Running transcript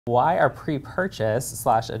Why are pre-purchase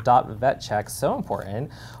 / adopt vet checks so important?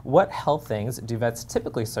 What health things do vets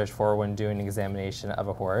typically search for when doing an examination of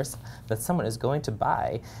a horse that someone is going to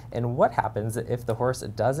buy? And what happens if the horse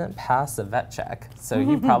doesn't pass the vet check? So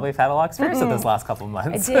you probably have had a lot of experience with this last couple of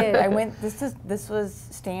months. I did. I went, this was,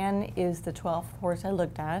 Stan is the 12th horse I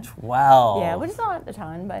looked at. 12. Yeah, which is not a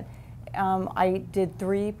ton, but I did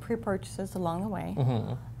 3 pre-purchases along the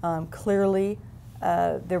way. Clearly,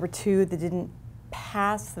 there were 2 that didn't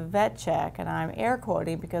pass the vet check, and I'm air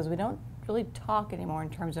quoting because we don't really talk anymore in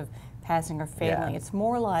terms of passing or failing. Yeah. It's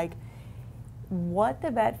more like what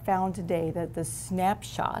the vet found today, that the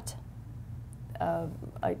snapshot of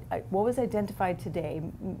what was identified today,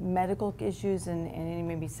 medical issues and any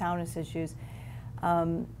maybe soundness issues.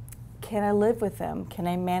 Can I live with them? Can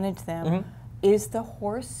I manage them? Is the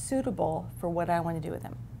horse suitable for what I want to do with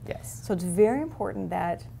them? Yes. So it's very important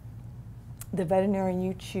that the veterinarian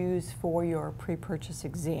you choose for your pre-purchase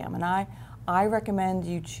exam, and I recommend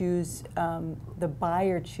you choose, the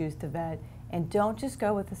buyer choose the vet, and don't just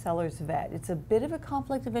go with the seller's vet. It's a bit of a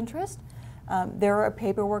conflict of interest. There are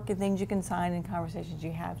paperwork and things you can sign and conversations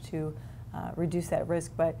you have to reduce that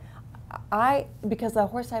risk, but because the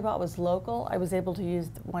horse I bought was local, I was able to use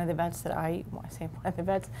one of the vets that I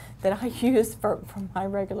use for my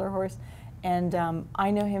regular horse, and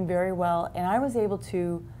I know him very well, and I was able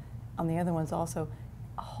to, on the other ones also,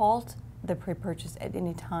 halt the pre-purchase at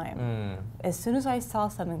any time. As soon as I saw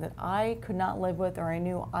something that I could not live with, or I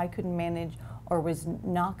knew I couldn't manage, or was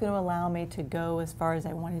not going to allow me to go as far as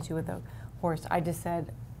I wanted to with the horse, I just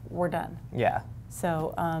said, we're done. Yeah.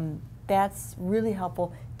 So that's really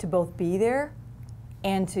helpful to both be there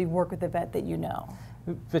and to work with the vet that you know.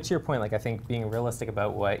 But to your point, like, I think being realistic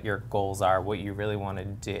about what your goals are, what you really want to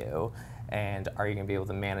do, and are you going to be able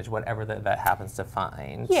to manage whatever the vet happens to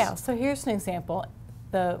find? Yeah, so here's an example.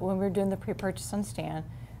 When we were doing the pre-purchase on Stan,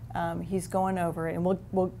 he's going over it, and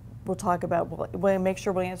we'll talk about, we'll make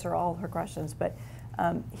sure we answer all her questions, but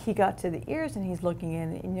he got to the ears and he's looking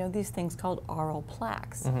in, and you know, these things called aural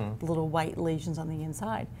plaques, little white lesions on the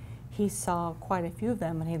inside. He saw quite a few of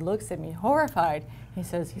them, and he looks at me horrified. He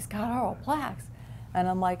says, he's got aural plaques. And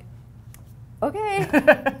I'm like, okay,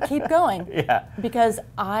 keep going. Yeah. Because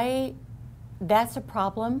that's a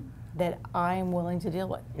problem that I'm willing to deal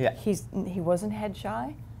with. Yeah. He wasn't head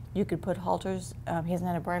shy. You could put halters. He hasn't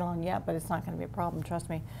had a bridle on yet, but it's not going to be a problem, trust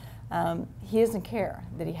me. He doesn't care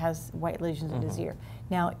that he has white lesions in his ear.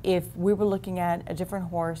 Now, if we were looking at a different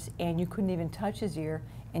horse and you couldn't even touch his ear,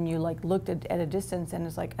 and you like looked at a distance and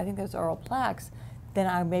it's like, I think there's aural plaques, then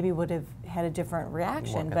I maybe would have had a different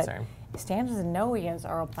reaction. But Stan doesn't know he has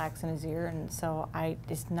aural plaques in his ear, and so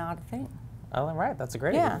it's not a thing. Oh, all right, that's a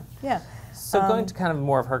great. Yeah, yeah. So going to kind of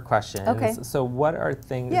more of her questions. Okay. So what are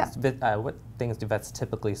things? Yeah. What things do vets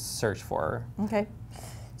typically search for? Okay.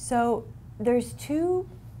 So there's 2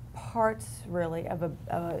 parts really of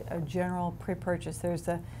a general pre-purchase. There's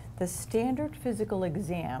the standard physical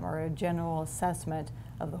exam, or a general assessment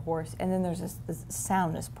of the horse, and then there's this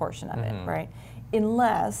soundness portion of it, right?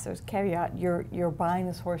 Unless, there's a caveat, you're buying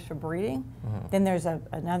this horse for breeding, then there's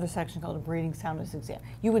another section called a breeding soundness exam.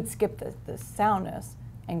 You would skip the soundness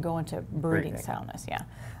and go into breeding soundness, yeah.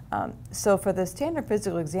 So for the standard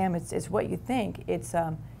physical exam, it's what you think. It's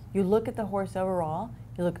you look at the horse overall,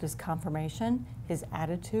 you look at his conformation, his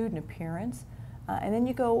attitude and appearance, and then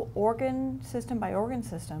you go organ system by organ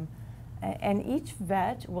system, and each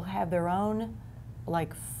vet will have their own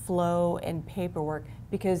like flow and paperwork,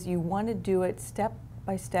 because you want to do it step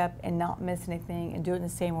by step and not miss anything, and do it in the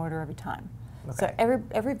same order every time. Okay. So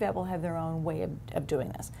every vet will have their own way of doing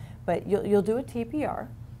this. But you'll do a TPR,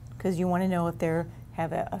 because you want to know if they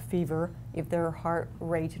have a fever, if their heart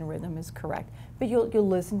rate and rhythm is correct. But you'll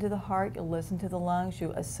listen to the heart, you'll listen to the lungs,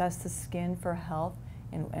 you assess the skin for health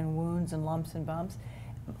and wounds and lumps and bumps.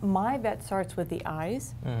 My vet starts with the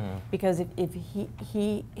eyes, because if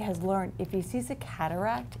he has learned, if he sees a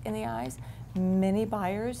cataract in the eyes, many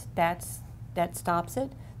buyers, that stops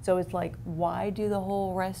it. So it's like, why do the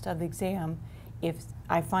whole rest of the exam if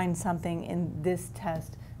I find something in this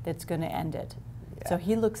test that's going to end it? Yeah. So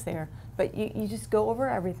he looks there, but you just go over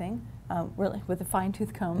everything, really with a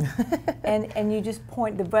fine-tooth comb, and you just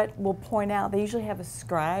point. The vet will point out. They usually have a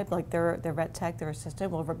scribe, like their vet tech, their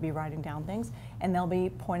assistant, will be writing down things, and they'll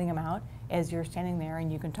be pointing them out as you're standing there,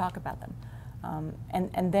 and you can talk about them.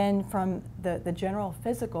 And then from the general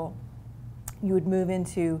physical, you would move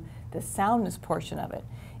into the soundness portion of it.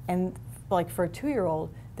 And like for a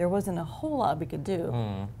 2-year-old, there wasn't a whole lot we could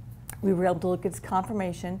do. We were able to look at his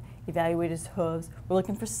conformation, evaluate his hooves. We're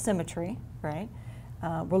looking for symmetry, right?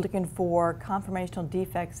 We're looking for conformational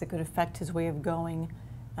defects that could affect his way of going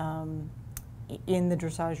in the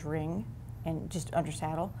dressage ring and just under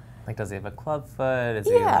saddle. Like, does he have a club foot? Is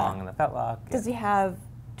he long in the fetlock? Does he have,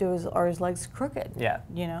 are his legs crooked? Yeah.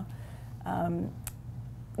 You know?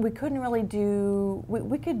 We couldn't really do,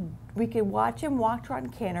 we could watch him walk, trot,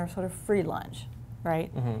 and canter, sort of free lunge,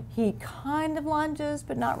 right? He kind of lunges,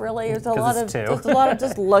 but not really. There's a lot of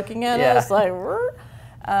just looking at us like,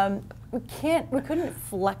 we couldn't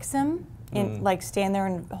flex him in, like stand there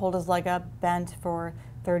and hold his leg up bent for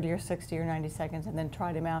 30 or 60 or 90 seconds and then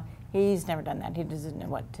trot him out. He's never done that. He doesn't know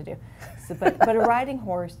what to do. So, but a riding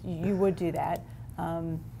horse, you would do that.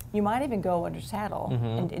 You might even go under saddle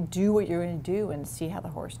and do what you're going to do and see how the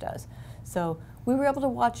horse does. So we were able to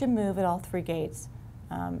watch him move at all 3 gaits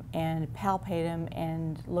and palpate him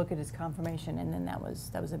and look at his conformation, and then that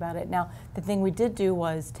was about it. Now, the thing we did do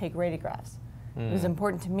was take radiographs. It was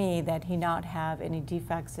important to me that he not have any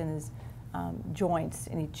defects in his joints,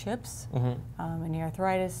 any chips, any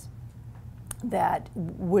arthritis, that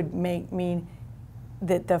would mean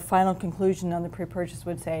that the final conclusion on the pre-purchase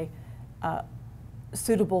would say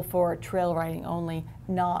suitable for trail riding only,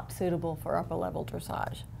 not suitable for upper level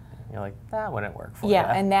dressage. You're like, that wouldn't work for you.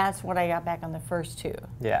 Yeah, and that's what I got back on the first 2.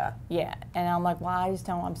 Yeah. Yeah, and I'm like, well,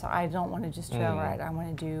 I'm sorry, I don't want to just trail ride. I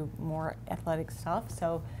want to do more athletic stuff.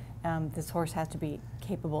 So this horse has to be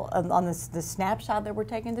capable. On the snapshot that we're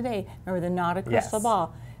taking today, remember, they're not a crystal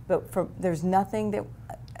ball, but there's nothing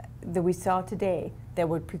that we saw today that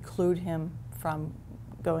would preclude him from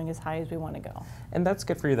going as high as we want to go. And that's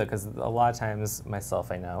good for you, though, because a lot of times,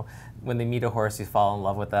 myself, I know, when they meet a horse, you fall in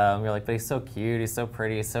love with them. You're like, but he's so cute, he's so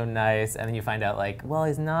pretty, he's so nice. And then you find out, like, well,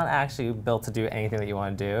 he's not actually built to do anything that you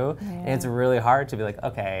want to do. Yeah. And it's really hard to be like,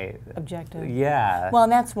 okay. Objective. Yeah. Well,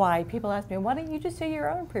 and that's why people ask me, why don't you just do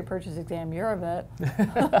your own pre-purchase exam? You're a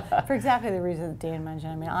vet. For exactly the reason that Dan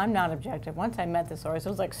mentioned. I mean, I'm not objective. Once I met this horse, it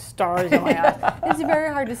was like stars in my eyes. It's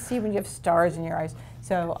very hard to see when you have stars in your eyes.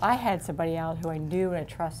 So I had somebody out who I knew and I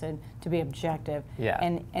trusted to be objective. Yeah.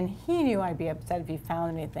 And he knew I'd be upset if he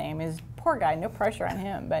found anything. I mean, this poor guy, no pressure on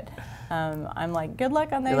him. But I'm like, good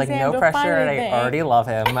luck on the exam. You're like, no pressure, and I already love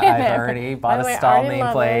him. I've already bought a stall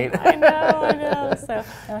nameplate. I know. So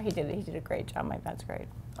no, he did a great job. My vet's great.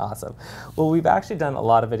 Awesome. Well, we've actually done a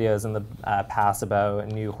lot of videos in the past about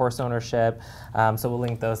new horse ownership, so we'll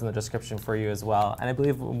link those in the description for you as well. And I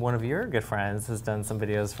believe one of your good friends has done some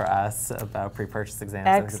videos for us about pre-purchase exams.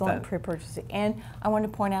 Excellent pre-purchasing. And I want to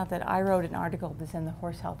point out that I wrote an article that's in the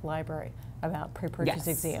Horse Health Library about pre-purchase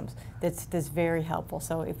exams. That's very helpful.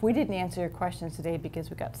 So if we didn't answer your questions today because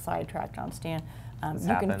we got sidetracked on Stan,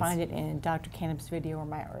 you can find it in Dr. Canup's video or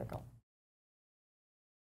my article.